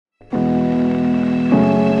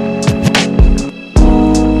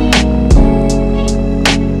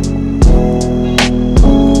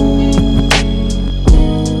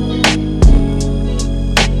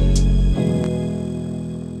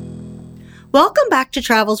Welcome back to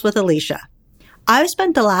Travels with Alicia. I've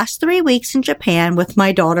spent the last 3 weeks in Japan with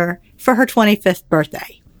my daughter for her 25th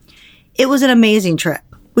birthday. It was an amazing trip.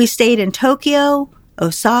 We stayed in Tokyo,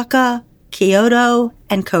 Osaka, Kyoto,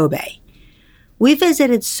 and Kobe. We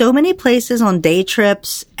visited so many places on day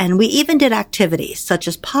trips, and we even did activities such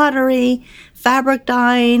as pottery, fabric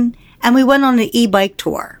dyeing, and we went on an e-bike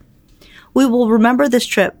tour. We will remember this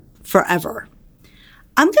trip forever.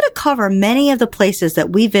 I'm going to cover many of the places that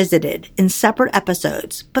we visited in separate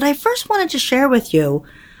episodes, but I first wanted to share with you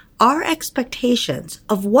our expectations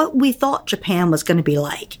of what we thought Japan was going to be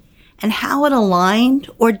like and how it aligned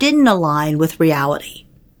or didn't align with reality.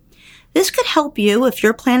 This could help you if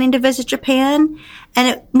you're planning to visit Japan, and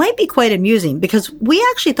it might be quite amusing because we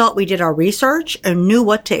actually thought we did our research and knew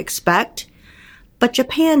what to expect, but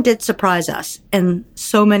Japan did surprise us in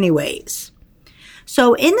so many ways.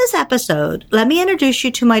 So in this episode, let me introduce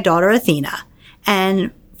you to my daughter, Athena.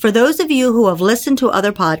 And for those of you who have listened to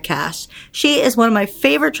other podcasts, she is one of my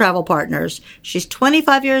favorite travel partners. She's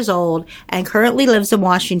 25 years old and currently lives in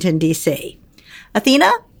Washington, D.C. Athena,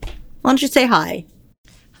 why don't you say hi?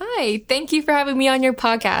 Hi, thank you for having me on your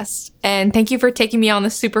podcast. And thank you for taking me on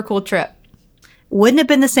this super cool trip. Wouldn't have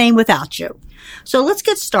been the same without you. So let's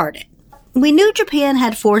get started. We knew Japan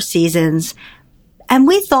had 4 seasons, and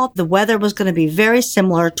we thought the weather was going to be very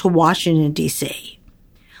similar to Washington, D.C.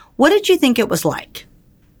 What did you think it was like?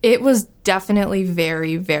 It was definitely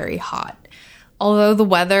very, very hot. Although the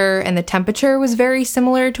weather and the temperature was very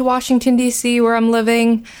similar to Washington, D.C., where I'm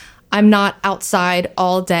living, I'm not outside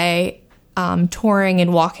all day touring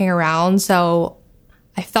and walking around. So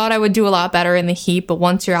I thought I would do a lot better in the heat, but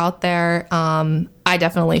once you're out there, I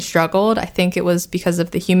definitely struggled. I think it was because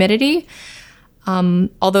of the humidity.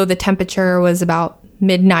 Although the temperature was about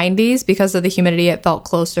mid-90s, because of the humidity, it felt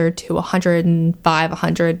closer to 105,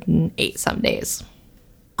 108 some days.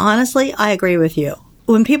 Honestly, I agree with you.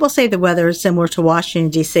 When people say the weather is similar to Washington,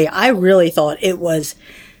 D.C., I really thought it was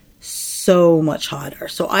so much hotter.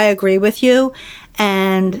 So I agree with you.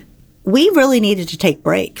 And we really needed to take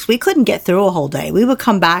breaks. We couldn't get through a whole day. We would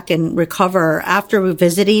come back and recover after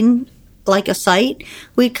visiting like a site.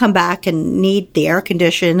 We'd come back and need the air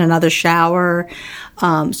condition, another shower.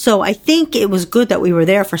 So I think it was good that we were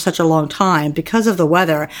there for such a long time. Because of the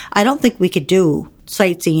weather, I don't think we could do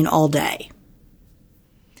sightseeing all day.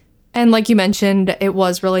 And like you mentioned, it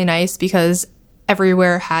was really nice because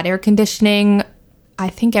everywhere had air conditioning. I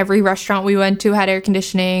think every restaurant we went to had air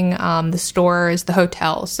conditioning, the stores, the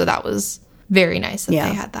hotels. So that was very nice that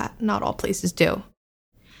they had that. Not all places do.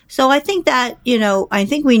 So I think that, I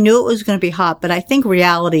think we knew it was going to be hot, but I think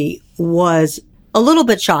reality was a little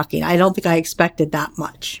bit shocking. I don't think I expected that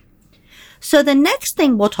much. So the next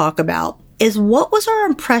thing we'll talk about is what was our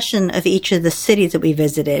impression of each of the cities that we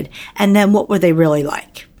visited, and then what were they really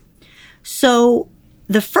like? So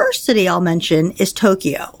the first city I'll mention is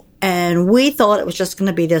Tokyo, and we thought it was just going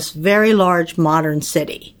to be this very large modern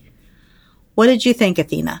city. What did you think,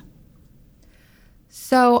 Athena?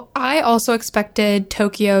 So I also expected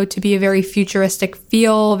Tokyo to be a very futuristic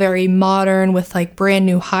feel, very modern with like brand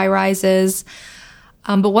new high rises.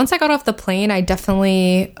 But once I got off the plane, I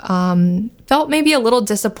definitely felt maybe a little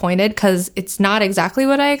disappointed because it's not exactly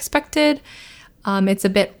what I expected. It's a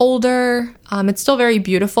bit older. It's still very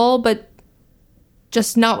beautiful, but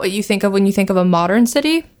just not what you think of when you think of a modern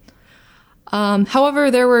city.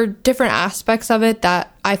 However, there were different aspects of it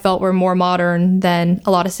that I felt were more modern than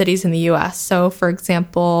a lot of cities in the U.S. So, for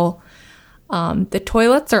example, the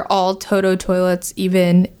toilets are all Toto toilets,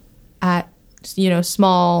 even at,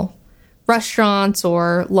 small restaurants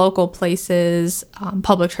or local places,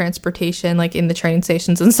 public transportation, like in the train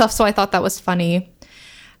stations and stuff. So I thought that was funny.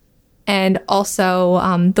 And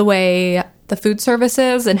also the way the food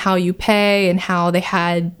services and how you pay and how they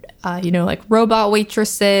had like robot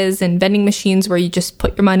waitresses and vending machines where you just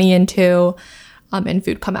put your money into and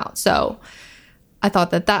food come out. So I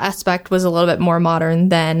thought that aspect was a little bit more modern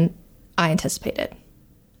than I anticipated.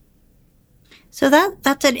 So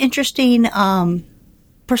that's an interesting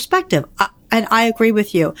perspective. And I agree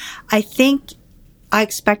with you. I think I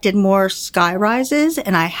expected more sky rises,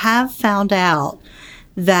 and I have found out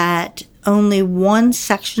that only one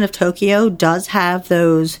section of Tokyo does have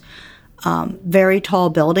those very tall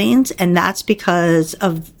buildings, and that's because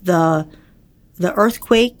of the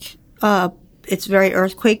earthquake. It's very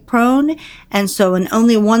earthquake prone, and so in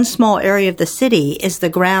only one small area of the city is the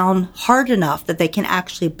ground hard enough that they can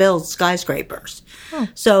actually build skyscrapers.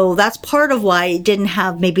 So that's part of why it didn't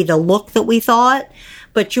have maybe the look that we thought.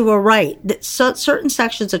 But you were right. Certain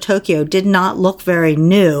sections of Tokyo did not look very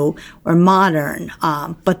new or modern.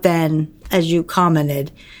 But then, as you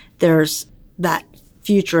commented, there's that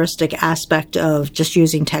futuristic aspect of just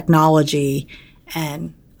using technology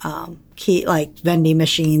and like vending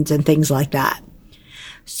machines and things like that.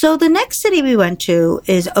 So the next city we went to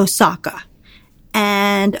is Osaka.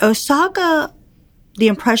 And Osaka, the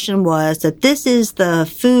impression was that this is the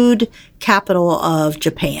food capital of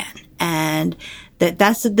Japan, and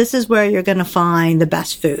this is where you're going to find the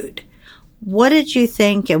best food. What did you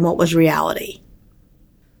think, and what was reality?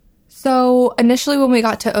 So initially when we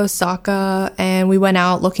got to Osaka and we went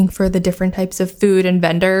out looking for the different types of food and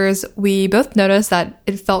vendors, we both noticed that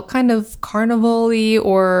it felt kind of carnival-y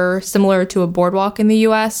or similar to a boardwalk in the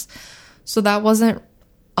US. So that wasn't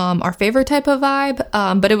our favorite type of vibe,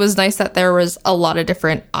 but it was nice that there was a lot of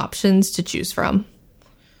different options to choose from.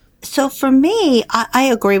 So for me, I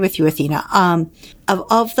agree with you, Athena.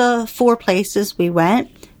 Of the 4 places we went,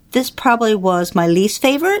 this probably was my least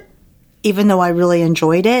favorite, even though I really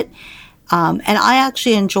enjoyed it. And I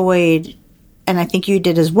actually enjoyed, and I think you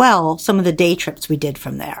did as well, some of the day trips we did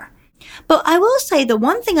from there. But I will say the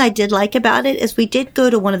one thing I did like about it is we did go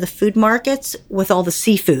to one of the food markets with all the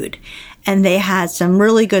seafood. And they had some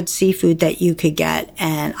really good seafood that you could get,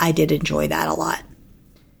 and I did enjoy that a lot.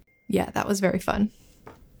 Yeah, that was very fun.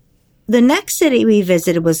 The next city we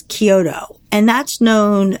visited was Kyoto, and that's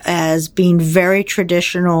known as being very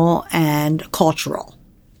traditional and cultural.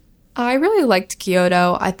 I really liked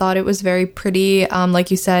Kyoto. I thought it was very pretty.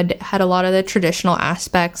 Like you said, it had a lot of the traditional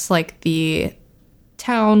aspects, like the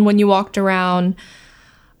town when you walked around.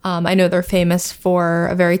 I know they're famous for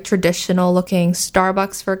a very traditional looking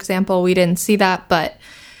Starbucks, for example. We didn't see that, but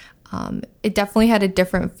it definitely had a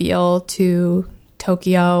different feel to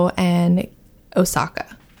Tokyo and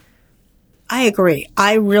Osaka. I agree.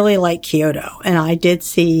 I really like Kyoto, and I did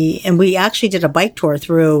see, and we actually did a bike tour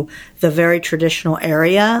through the very traditional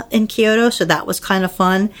area in Kyoto, so that was kind of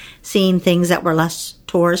fun, seeing things that were less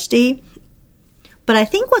touristy. But I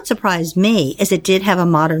think what surprised me is it did have a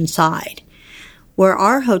modern side. Where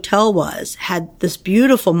our hotel had this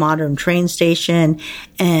beautiful modern train station,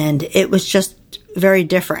 and it was just very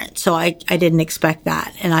different. So I didn't expect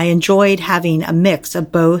that, and I enjoyed having a mix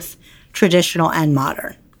of both traditional and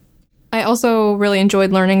modern. I also really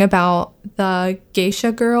enjoyed learning about the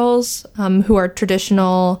geisha girls who are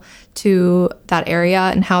traditional to that area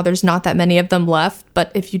and how there's not that many of them left.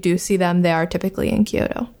 But if you do see them, they are typically in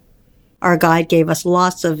Kyoto. Our guide gave us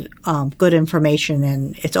lots of good information,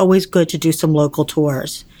 and it's always good to do some local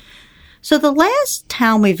tours. So the last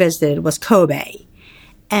town we visited was Kobe.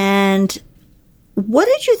 And what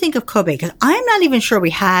did you think of Kobe? Because I'm not even sure we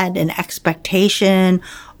had an expectation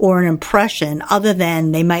or an impression other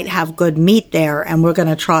than they might have good meat there and we're going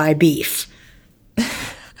to try beef.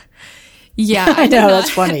 Yeah, I know, that's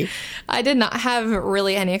funny. I did not have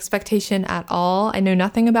really any expectation at all. I know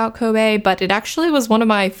nothing about Kobe, but it actually was one of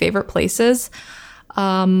my favorite places.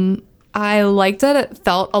 I liked that it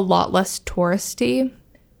felt a lot less touristy.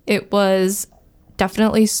 It was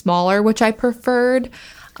definitely smaller, which I preferred.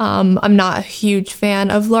 I'm not a huge fan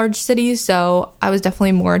of large cities, so I was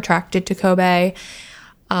definitely more attracted to Kobe.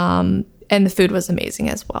 And the food was amazing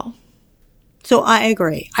as well. So I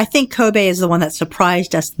agree. I think Kobe is the one that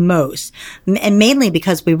surprised us most, and mainly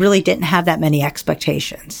because we really didn't have that many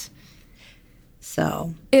expectations.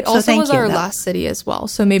 So it also was our last city as well,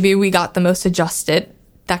 so maybe we got the most adjusted.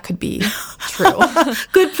 That could be true.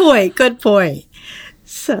 Good point. Good point.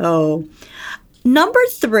 So number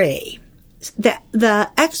 3,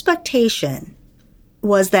 the expectation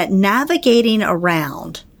was that navigating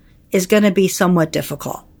around is going to be somewhat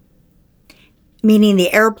difficult. Meaning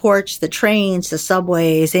the airports, the trains, the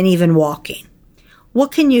subways, and even walking.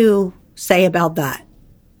 What can you say about that?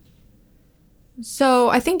 So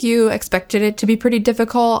I think you expected it to be pretty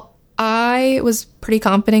difficult. I was pretty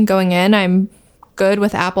confident going in. I'm good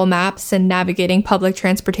with Apple Maps and navigating public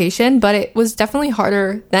transportation, but it was definitely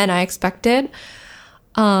harder than I expected.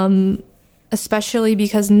 Especially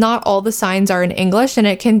because not all the signs are in English, and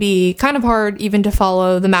it can be kind of hard even to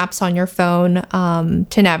follow the maps on your phone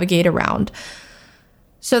to navigate around.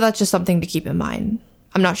 So that's just something to keep in mind.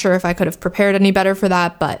 I'm not sure if I could have prepared any better for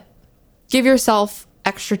that, but give yourself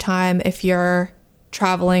extra time if you're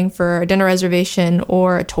traveling for a dinner reservation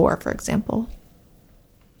or a tour, for example.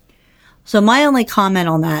 So my only comment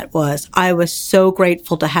on that was I was so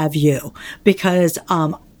grateful to have you, because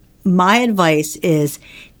my advice is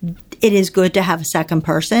it is good to have a second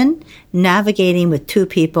person. Navigating with 2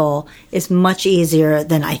 people is much easier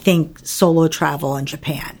than I think solo travel in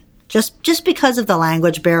Japan. Just because of the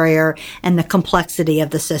language barrier and the complexity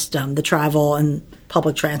of the system, the travel and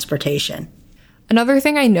public transportation. Another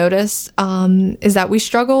thing I noticed is that we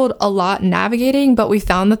struggled a lot navigating, but we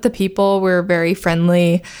found that the people were very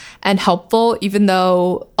friendly and helpful, even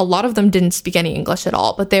though a lot of them didn't speak any English at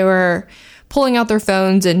all. But they were pulling out their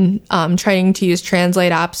phones and trying to use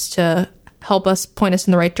translate apps to help us, point us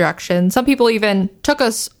in the right direction. Some people even took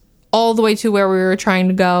us all the way to where we were trying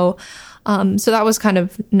to go. So that was kind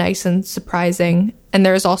of nice and surprising. And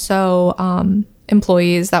there's also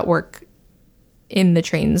employees that work in the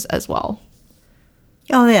trains as well.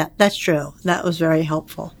 Oh, yeah, that's true. That was very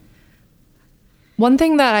helpful. One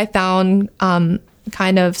thing that I found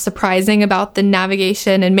kind of surprising about the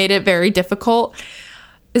navigation and made it very difficult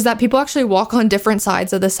is that people actually walk on different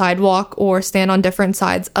sides of the sidewalk or stand on different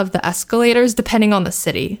sides of the escalators depending on the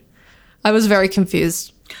city. I was very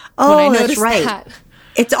confused when I noticed that's right. that.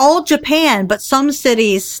 It's all Japan, but some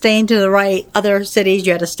cities staying to the right, other cities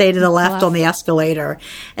you had to stay to the left on the escalator.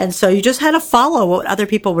 And so you just had to follow what other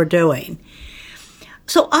people were doing.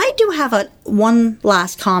 So I do have one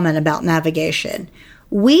last comment about navigation.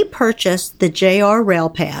 We purchased the JR Rail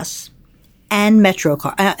Pass and Metro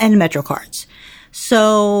cards.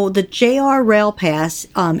 So the JR Rail Pass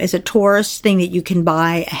is a tourist thing that you can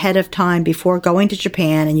buy ahead of time before going to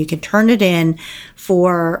Japan, and you can turn it in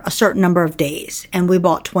for a certain number of days. And we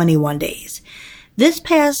bought 21 days. This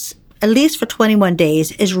pass, at least for 21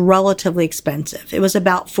 days, is relatively expensive. It was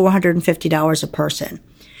about $450 a person.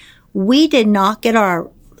 We did not get our,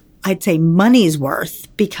 I'd say, money's worth,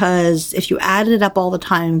 because if you added up all the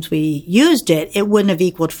times we used it, it wouldn't have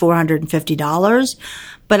equaled $450.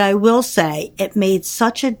 But I will say it made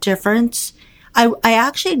such a difference. I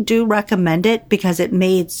actually do recommend it because it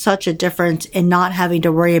made such a difference in not having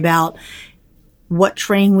to worry about what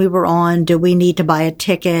train we were on. Do we need to buy a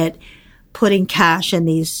ticket? Putting cash in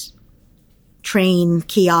these train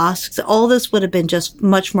kiosks. All this would have been just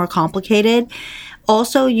much more complicated.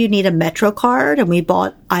 Also, you need a Metro card, and we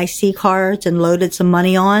bought IC cards and loaded some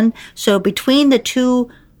money on. So between the two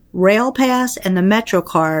Rail Pass and the Metro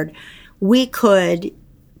card, we could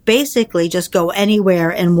basically just go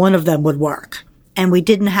anywhere and one of them would work. And we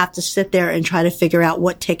didn't have to sit there and try to figure out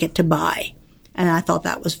what ticket to buy. And I thought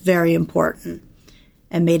that was very important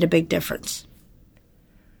and made a big difference.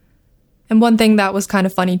 And one thing that was kind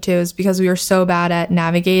of funny too is because we were so bad at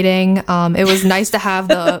navigating, it was nice to have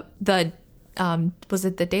the was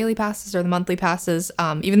it the daily passes or the monthly passes?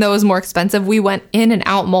 Even though it was more expensive, we went in and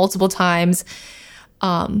out multiple times,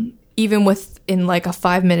 even within like a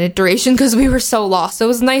 5-minute duration, because we were so lost. So it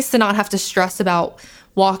was nice to not have to stress about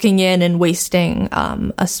walking in and wasting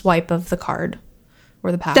a swipe of the card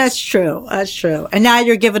or the pass. That's true. That's true. And now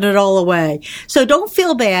you're giving it all away. So don't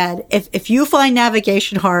feel bad. If you find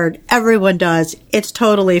navigation hard, everyone does. It's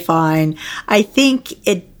totally fine. I think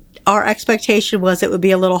our expectation was it would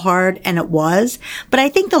be a little hard, and it was. But I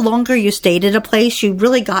think the longer you stayed at a place, you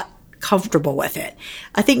really got comfortable with it.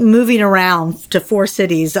 I think moving around to 4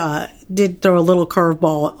 cities did throw a little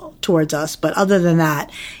curveball towards us. But other than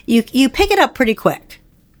that, you pick it up pretty quick,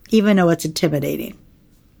 even though it's intimidating.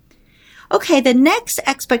 Okay, the next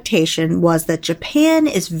expectation was that Japan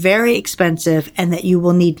is very expensive and that you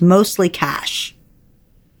will need mostly cash.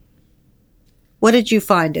 What did you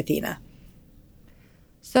find, Athena?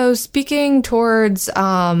 So speaking towards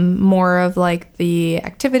more of like the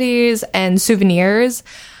activities and souvenirs,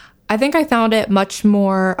 I think I found it much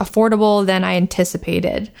more affordable than I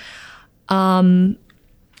anticipated. I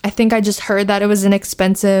think I just heard that it was an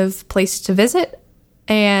expensive place to visit.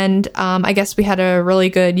 And I guess we had a really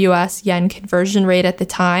good US yen conversion rate at the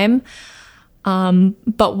time.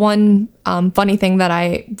 But one funny thing that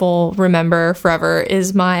I will remember forever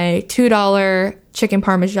is my $2 chicken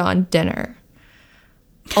parmesan dinner.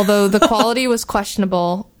 Although the quality was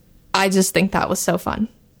questionable, I just think that was so fun.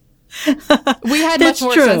 We had much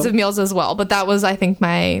more expensive meals as well, but that was, I think,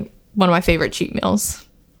 one of my favorite cheat meals.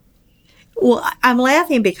 Well, I'm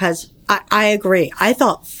laughing because I agree. I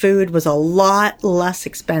thought food was a lot less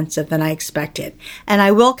expensive than I expected. And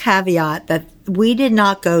I will caveat that we did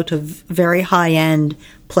not go to very high-end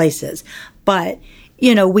places. But,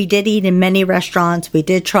 you know, we did eat in many restaurants. We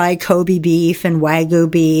did try Kobe beef and Wagyu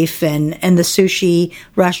beef and the sushi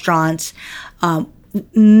restaurants.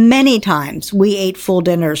 Many times we ate full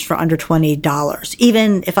dinners for under $20.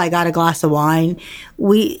 Even if I got a glass of wine,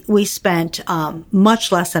 we spent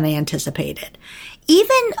much less than I anticipated.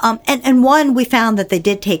 Even and one, we found that they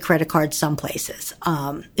did take credit cards some places.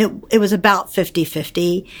 It was about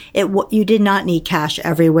 50-50. You did not need cash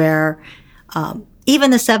everywhere.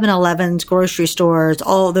 Even the 7-Elevens, grocery stores,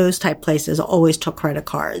 all those type places always took credit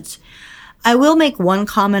cards. I will make one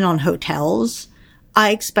comment on hotels.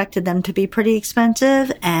 I expected them to be pretty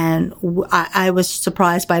expensive, and I was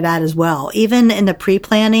surprised by that as well. Even in the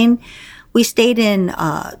pre-planning, we stayed in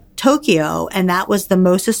Tokyo, and that was the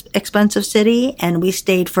most expensive city, and we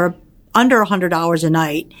stayed for under $100 a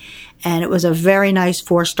night. And it was a very nice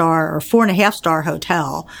 4-star or 4.5-star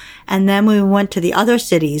hotel. And then when we went to the other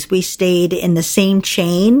cities, we stayed in the same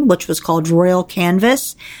chain, which was called Royal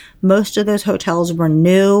Canvas. Most of those hotels were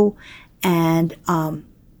new, and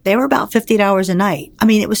they were about $50 a night. I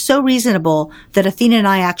mean, it was so reasonable that Athena and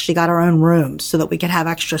I actually got our own rooms so that we could have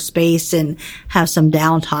extra space and have some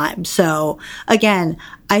downtime. So again,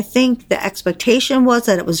 I think the expectation was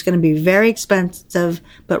that it was going to be very expensive,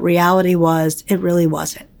 but reality was it really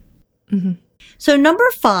wasn't. Mm-hmm. So number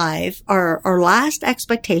 5, our last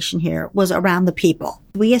expectation here was around the people.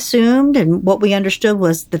 We assumed, and what we understood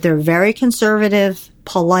was that they're very conservative,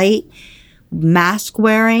 polite, mask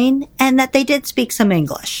wearing, and that they did speak some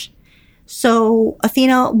English. So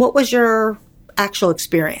Athena, what was your actual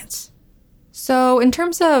experience? So in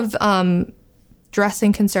terms of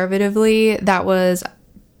dressing conservatively, that was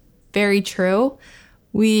very true.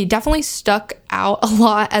 We definitely stuck out a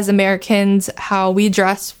lot as Americans, how we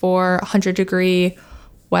dress for 100-degree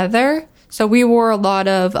weather. So we wore a lot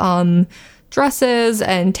of dresses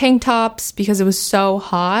and tank tops because it was so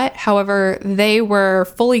hot. However, they were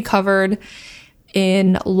fully covered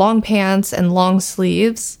in long pants and long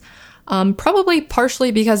sleeves, probably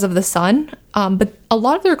partially because of the sun. But a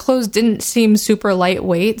lot of their clothes didn't seem super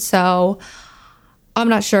lightweight, so I'm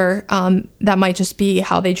not sure. That might just be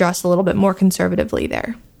how they dress a little bit more conservatively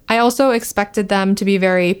there. I also expected them to be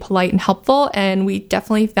very polite and helpful, and we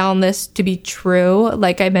definitely found this to be true.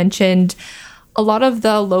 Like I mentioned, a lot of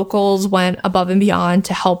the locals went above and beyond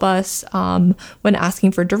to help us when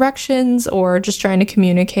asking for directions or just trying to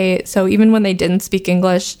communicate. So even when they didn't speak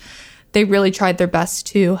English, they really tried their best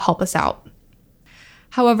to help us out.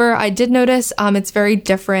 However, I did notice it's very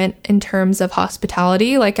different in terms of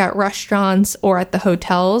hospitality, like at restaurants or at the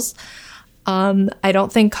hotels. I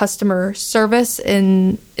don't think customer service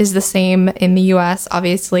is the same in the US,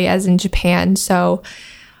 obviously, as in Japan. So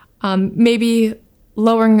maybe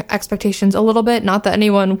lowering expectations a little bit. Not that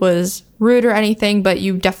anyone was rude or anything, but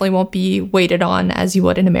you definitely won't be waited on as you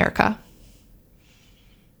would in America.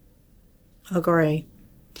 Agree.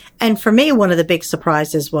 And for me, one of the big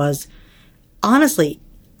surprises was, honestly,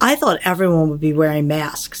 I thought everyone would be wearing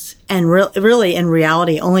masks. And really, in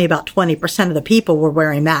reality, only about 20% of the people were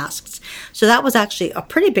wearing masks. So that was actually a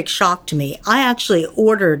pretty big shock to me. I actually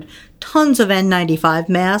ordered tons of N95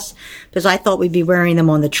 masks because I thought we'd be wearing them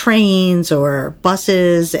on the trains or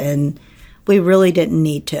buses, and we really didn't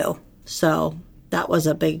need to. So that was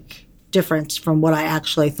a big difference from what I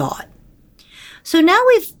actually thought. So now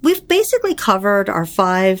we've basically covered our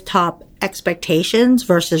 5 top expectations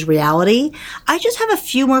versus reality. I just have a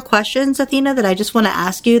few more questions, Athena, that I just want to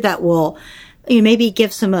ask you that will maybe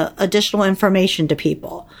give some additional information to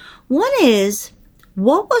people. One is,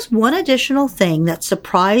 what was one additional thing that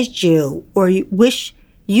surprised you or you wish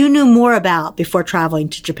you knew more about before traveling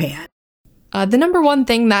to Japan? The number one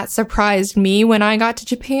thing that surprised me when I got to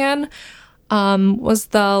Japan was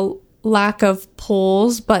the lack of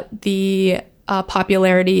pools, but the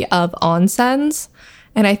popularity of onsens.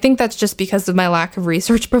 And I think that's just because of my lack of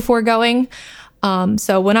research before going.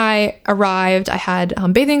 So when I arrived, I had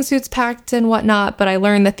bathing suits packed and whatnot, but I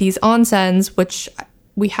learned that these onsens, which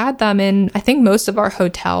we had them in, I think, most of our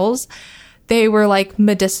hotels, they were like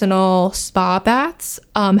medicinal spa baths.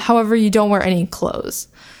 However, you don't wear any clothes.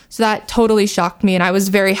 So that totally shocked me, and I was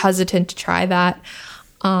very hesitant to try that.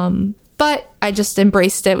 But I just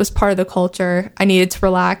embraced it. It was part of the culture. I needed to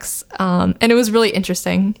relax. And it was really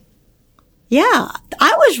interesting. Yeah,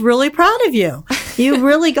 I was really proud of you. You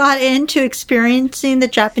really got into experiencing the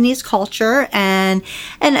Japanese culture. And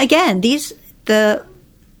again,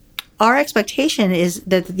 our expectation is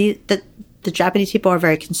that the Japanese people are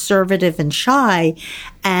very conservative and shy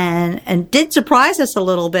and did surprise us a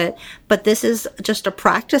little bit. But this is just a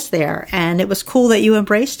practice there. And it was cool that you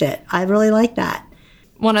embraced it. I really like that.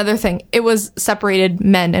 One other thing, it was separated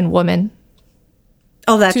men and women.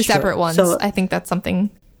 Oh, that's true. 2 separate ones. So, I think that's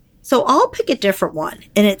something. So I'll pick a different one,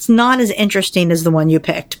 and it's not as interesting as the one you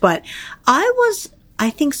picked, but I was,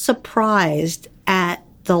 I think, surprised at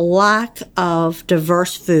the lack of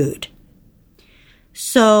diverse food.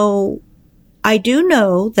 So I do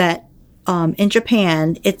know that in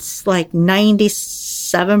Japan, it's like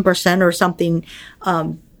 97% or something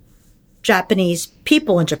Japanese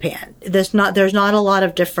people in Japan. There's not a lot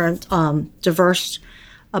of different diverse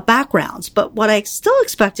backgrounds. But what I still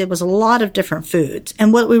expected was a lot of different foods.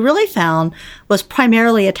 And what we really found was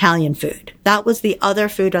primarily Italian food. That was the other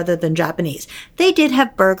food other than Japanese. They did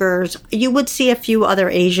have burgers. You would see a few other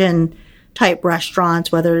Asian type restaurants,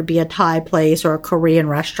 whether it be a Thai place or a Korean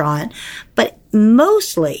restaurant. But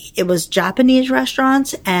mostly it was Japanese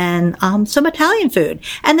restaurants and some Italian food.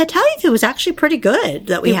 And the Italian food was actually pretty good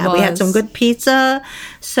that we had. We had some good pizza.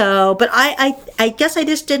 So, but I guess I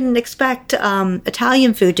just didn't expect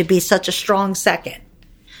Italian food to be such a strong second.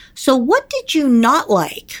 So what did you not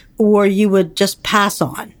like or you would just pass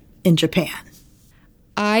on in Japan?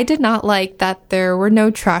 I did not like that there were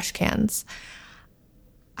no trash cans.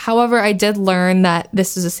 However, I did learn that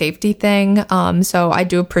this is a safety thing, so I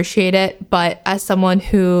do appreciate it. But as someone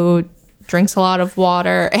who drinks a lot of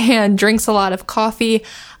water and drinks a lot of coffee,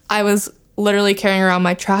 I was literally carrying around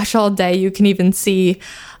my trash all day. You can even see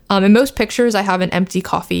in most pictures, I have an empty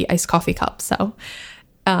iced coffee cup. So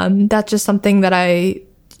that's just something that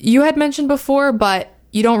you had mentioned before, but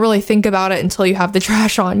you don't really think about it until you have the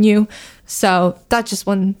trash on you. So that's just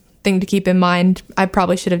one thing to keep in mind. I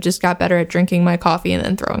probably should have just got better at drinking my coffee and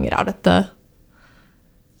then throwing it out at the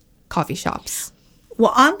coffee shops.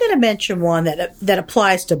 Well, I'm going to mention one that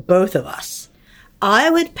applies to both of us.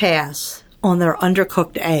 I would pass on their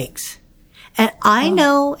undercooked eggs. And I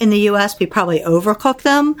know in the U.S. we probably overcook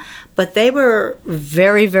them, but they were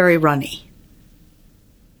very, very runny.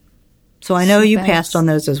 So I know you passed on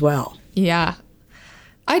those as well. Yeah.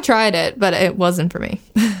 I tried it, but it wasn't for me.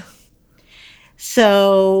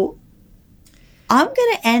 So I'm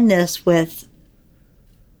going to end this with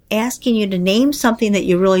asking you to name something that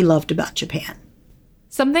you really loved about Japan.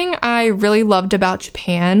 Something I really loved about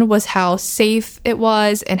Japan was how safe it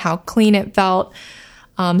was and how clean it felt.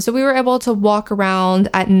 So we were able to walk around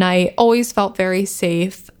at night, always felt very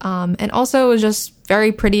safe. And also it was just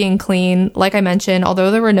very pretty and clean. Like I mentioned, although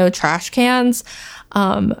there were no trash cans,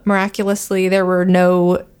 miraculously there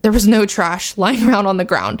was no trash lying around on the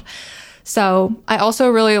ground. So I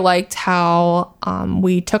also really liked how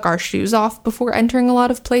we took our shoes off before entering a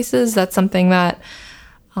lot of places. That's something that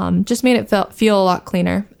just made it feel a lot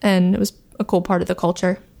cleaner, and it was a cool part of the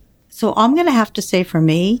culture. So I'm going to have to say for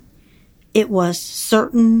me, it was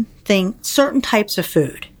certain types of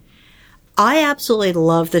food. I absolutely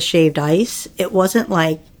love the shaved ice. It wasn't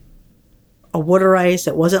like a water ice.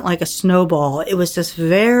 It wasn't like a snowball. It was this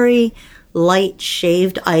very light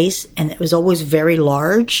shaved ice, and it was always very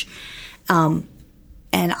large. And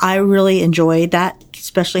I really enjoyed that,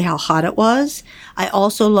 especially how hot it was. I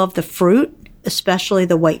also love the fruit, especially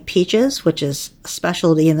the white peaches, which is a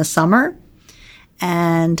specialty in the summer.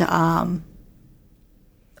 And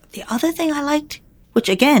the other thing I liked, which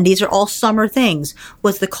again, these are all summer things,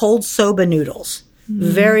 was the cold soba noodles.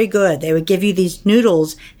 Very good. They would give you these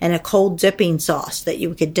noodles and a cold dipping sauce that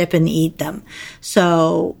you could dip and eat them.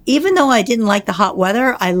 So even though I didn't like the hot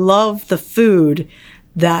weather, I love the food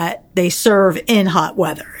that they serve in hot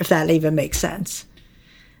weather, if that even makes sense.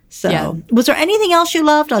 So yeah. Was there anything else you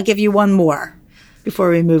loved? I'll give you one more before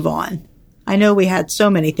we move on. I know we had so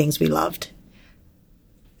many things we loved.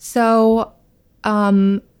 So,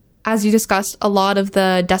 as you discussed, a lot of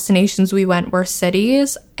the destinations we went were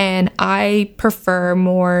cities, and I prefer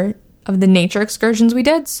more of the nature excursions we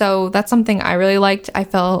did. So that's something I really liked. I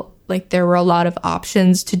felt like there were a lot of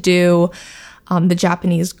options to do. The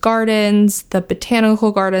Japanese gardens, the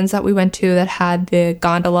botanical gardens that we went to that had the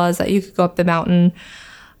gondolas that you could go up the mountain,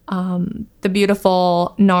 the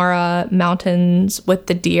beautiful Nara mountains with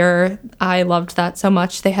the deer. I loved that so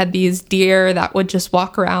much. They had these deer that would just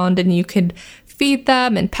walk around and you could feed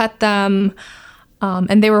them and pet them.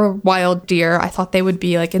 And they were wild deer. I thought they would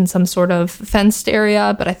be like in some sort of fenced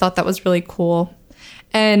area, but I thought that was really cool.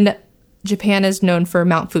 And Japan is known for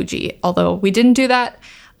Mount Fuji. Although we didn't do that,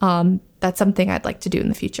 that's something I'd like to do in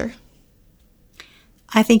the future.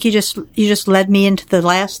 I think you just led me into the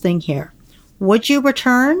last thing here. Would you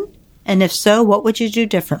return? And if so, what would you do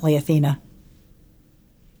differently, Athena?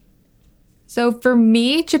 So for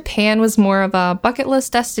me, Japan was more of a bucket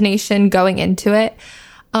list destination going into it.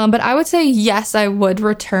 But I would say, yes, I would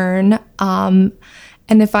return. And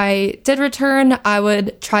if I did return, I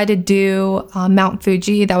would try to do Mount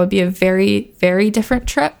Fuji. That would be a very, very different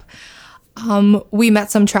trip. We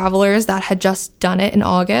met some travelers that had just done it in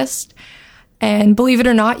August. And believe it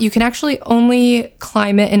or not, you can actually only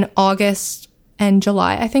climb it in August and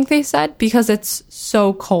July, I think they said, because it's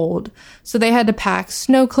so cold. So they had to pack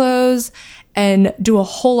snow clothes and do a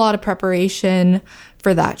whole lot of preparation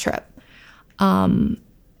for that trip.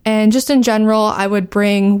 And just in general, I would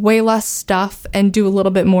bring way less stuff and do a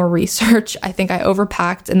little bit more research. I think I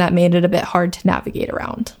overpacked, and that made it a bit hard to navigate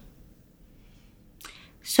around.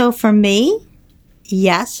 So for me,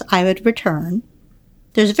 yes, I would return.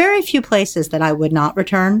 There's very few places that I would not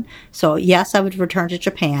return. So yes, I would return to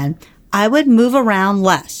Japan. I would move around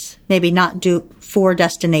less, maybe not do 4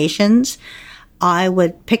 destinations. I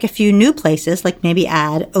would pick a few new places, like maybe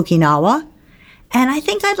add Okinawa. And I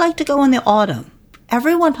think I'd like to go in the autumn.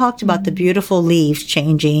 Everyone talked about the beautiful leaves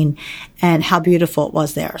changing and how beautiful it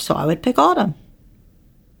was there. So I would pick autumn.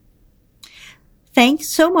 Thanks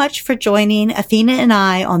so much for joining Athena and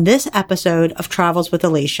I on this episode of Travels with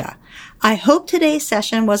Alicia. I hope today's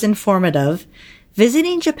session was informative.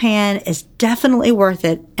 Visiting Japan is definitely worth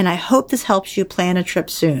it, and I hope this helps you plan a trip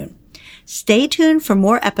soon. Stay tuned for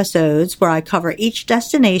more episodes where I cover each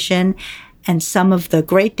destination and some of the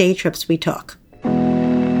great day trips we took.